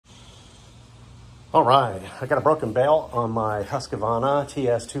All right, I got a broken belt on my Husqvarna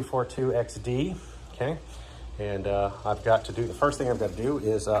TS242XD, okay? And I've got to do, the first thing I've got to do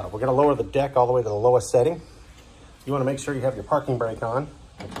is we're gonna lower the deck all the way to the lowest setting. You wanna make sure you have your parking brake on,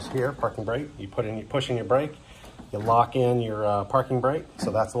 which is here, parking brake. You push in your brake, you lock in your parking brake,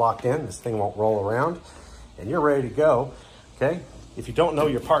 so that's locked in. This thing won't roll around, and you're ready to go, okay? If you don't know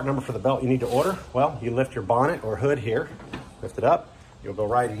your part number for the belt you need to order, well, you lift your bonnet or hood here, lift it up. You'll go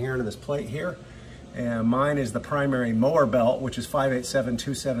right here into this plate here. And mine is the primary mower belt, which is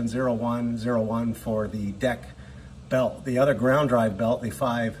 587270101 for the deck belt. The other ground drive belt, the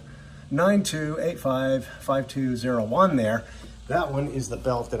 592855201 there, that one is the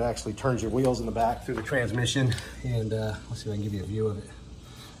belt that actually turns your wheels in the back through the transmission. And let's see if I can give you a view of it.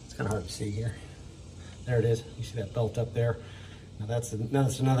 It's kind of hard to see here. There it is. You see that belt up there? Now that's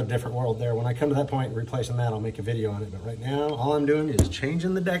another different world there. When I come to that point and replacing that, I'll make a video on it. But right now, all I'm doing is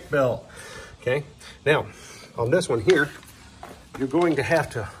changing the deck belt. Okay, now on this one here, you're going to have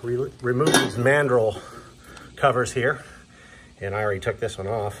to remove these mandrel covers here. And I already took this one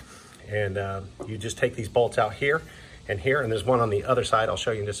off. And you just take these bolts out here, and there's one on the other side. I'll show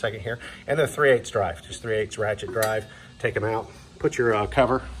you in just a second here. And they're 3/8 drive, just 3/8 ratchet drive. Take them out, put your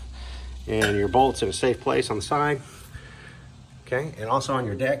cover and your bolts in a safe place on the side. Okay, and also on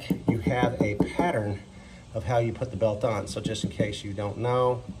your deck, you have a pattern of how you put the belt on. So just in case you don't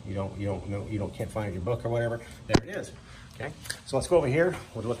know, can't find it in your book or whatever, there it is. Okay, so let's go over here.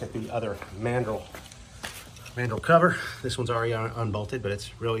 We'll look at the other mandrel cover. This one's already unbolted, but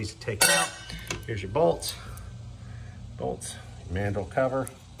it's real easy to take out. Here's your bolts, mandrel cover.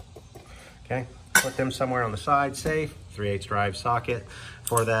 Okay, put them somewhere on the side, safe. 3/8 drive socket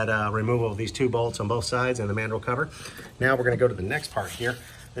for that removal of these two bolts on both sides and the mandrel cover. Now we're going to go to the next part here.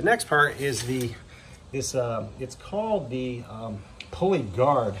 The next part is it's called the pulley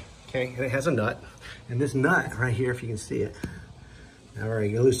guard, okay? And it has a nut, and this nut right here, if you can see it, all right,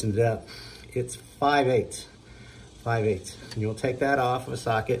 you loosened it up. It's 5/8, and you'll take that off of a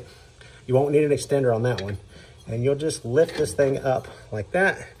socket. You won't need an extender on that one, and you'll just lift this thing up like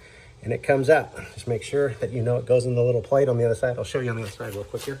that, and it comes out. Just make sure that you know it goes in the little plate on the other side. I'll show you on the other side real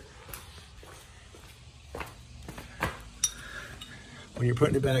quick here. When you're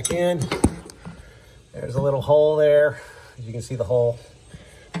putting it back in, there's a little hole there. As you can see the hole.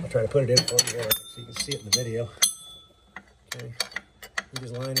 I'll try to put it in for you here so you can see it in the video. Okay. You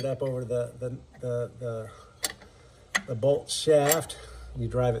just line it up over the bolt shaft. You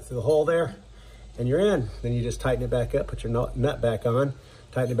drive it through the hole there, and you're in. Then you just tighten it back up, put your nut back on,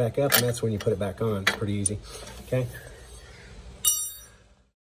 tighten it back up, and that's when you put it back on. It's pretty easy. Okay.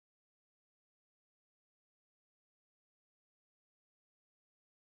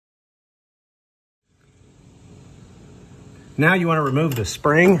 Now you want to remove the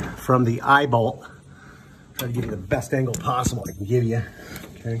spring from the eye bolt. Try to give you the best angle possible I can give you.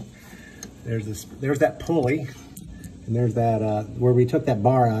 Okay. There's that pulley, and there's that where we took that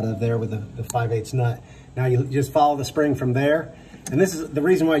bar out of there with the 5/8 nut. Now you just follow the spring from there, and this is the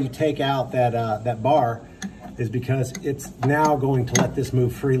reason why you take out that bar is because it's now going to let this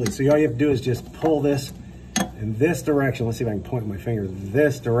move freely. So all you have to do is just pull this in this direction. Let's see if I can point my finger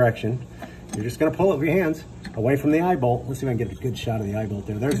this direction. You're just going to pull it with your hands away from the eye bolt. Let's see if I can get a good shot of the eye bolt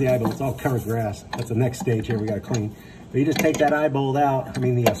there. There's the eye bolt. It's all covered grass. That's the next stage here we got to clean. But you just take that eye bolt out,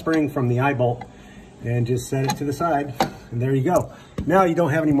 the spring from the eye bolt, and just set it to the side. And there you go. Now you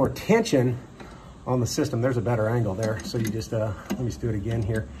don't have any more tension on the system. There's a better angle there. So you just, let me just do it again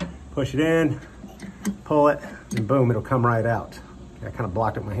here. Push it in, pull it, and boom, it'll come right out. I kind of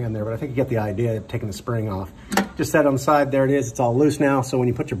blocked it with my hand there, but I think you get the idea of taking the spring off. Just set it on the side, there it is, it's all loose now. So when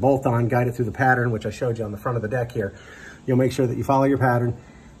you put your bolt on, guide it through the pattern, which I showed you on the front of the deck here. You'll make sure that you follow your pattern,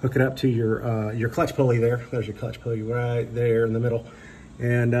 hook it up to your clutch pulley there. There's your clutch pulley right there in the middle.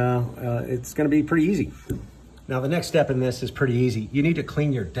 And it's gonna be pretty easy. Now the next step in this is pretty easy. You need to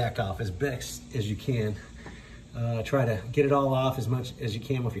clean your deck off as best as you can. Try to get it all off as much as you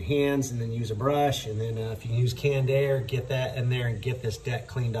can with your hands, and then use a brush, and then if you can use canned air, get that in there and get this deck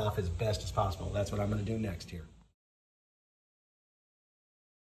cleaned off as best as possible. That's what I'm going to do next here.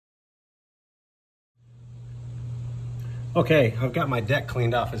 Okay, I've got my deck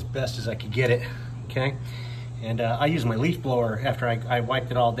cleaned off as best as I could get it, okay? And I used my leaf blower after I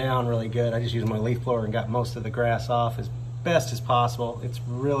wiped it all down really good. I just used my leaf blower and got most of the grass off as best as possible. It's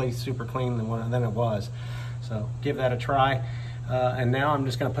really super clean than it was. So give that a try. And now I'm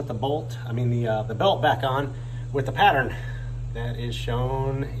just gonna put the belt back on with the pattern that is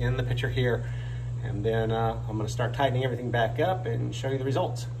shown in the picture here. And then I'm gonna start tightening everything back up and show you the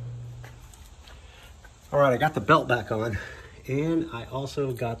results. All right, I got the belt back on, And I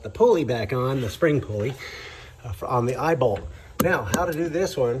also got the pulley back on, the spring pulley, on the eye bolt. Now, how to do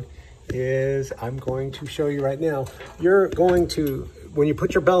this one is I'm going to show you right now. You're going to, when you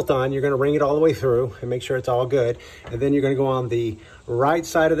put your belt on, you're going to ring it all the way through and make sure it's all good. And then you're going to go on the right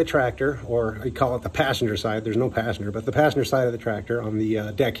side of the tractor, or you call it the passenger side. There's no passenger, but the passenger side of the tractor on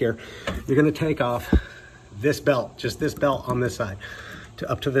the deck here. You're going to take off this belt, just this belt on this side,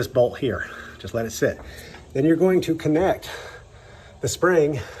 up to this bolt here. Just let it sit. Then you're going to connect the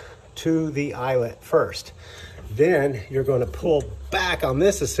spring to the eyelet first. Then you're going to pull back on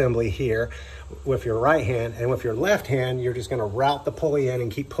this assembly here with your right hand, and with your left hand, you're just going to route the pulley in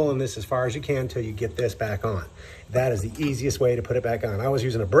and keep pulling this as far as you can until you get this back on. That is the easiest way to put it back on. I was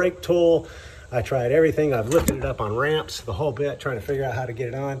using a brake tool. I tried everything. I've lifted it up on ramps, the whole bit, trying to figure out how to get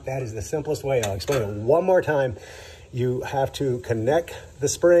it on. That is the simplest way. I'll explain it one more time. You have to connect the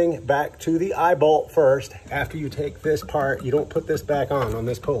spring back to the eye bolt first. After you take this part, you don't put this back on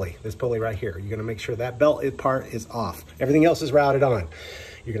this pulley right here. You're gonna make sure that belt part is off. Everything else is routed on.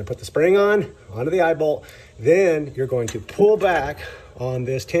 You're gonna put the spring onto the eye bolt. Then you're going to pull back on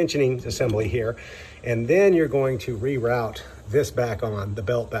this tensioning assembly here. And then you're going to reroute this back on, the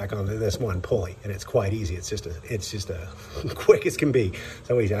belt back onto this one pulley. And it's quite easy. It's just a quick as can be.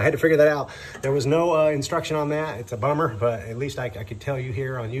 So easy. I had to figure that out. There was no instruction on that. It's a bummer, but at least I could tell you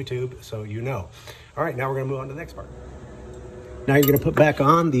here on YouTube, so you know. All right, now we're gonna move on to the next part. Now you're gonna put back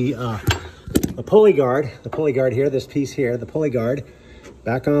on the pulley guard. The pulley guard here, this piece here, the pulley guard.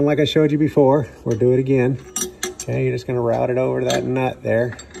 Back on like I showed you before. We'll do it again. Okay, you're just gonna route it over to that nut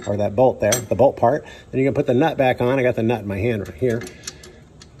there, or that bolt there, the bolt part. Then you're gonna put the nut back on. I got the nut in my hand right here.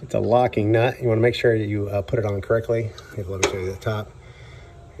 It's a locking nut. You wanna make sure you put it on correctly. Here, let me show you the top.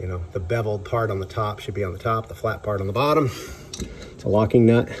 You know, the beveled part on the top should be on the top, the flat part on the bottom. It's a locking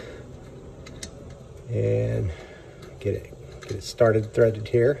nut. And get it started, threaded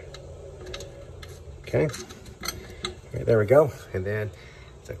here. Okay, all right, there we go. And then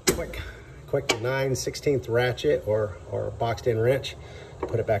it's a quick 9/16 ratchet or boxed in wrench to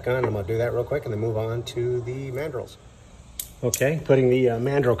put it back on. I'm gonna do that real quick and then move on to the mandrels. Okay, putting the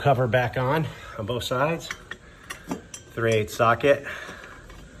mandrel cover back on both sides. 3/8 socket.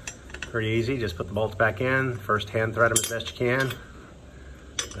 Pretty easy, just put the bolts back in. First hand thread them as best you can.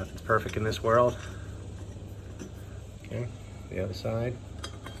 Nothing's perfect in this world. Okay, the other side.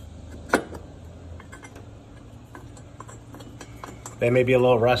 They may be a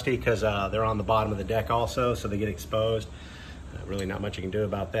little rusty because they're on the bottom of the deck also, so they get exposed. Really not much you can do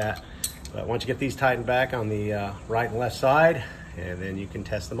about that. But once you get these tightened back on the right and left side, and then you can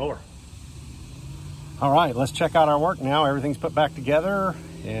test them over. All right, let's check out our work now. Everything's put back together,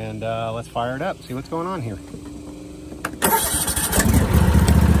 and let's fire it up, see what's going on here.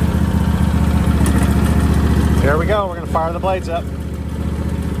 There we go, we're gonna fire the blades up.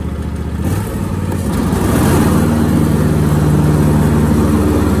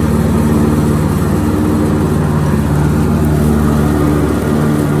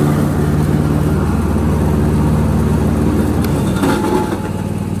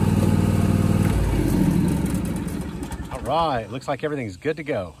 All right, looks like everything's good to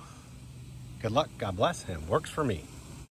go. Good luck, God bless, and works for me.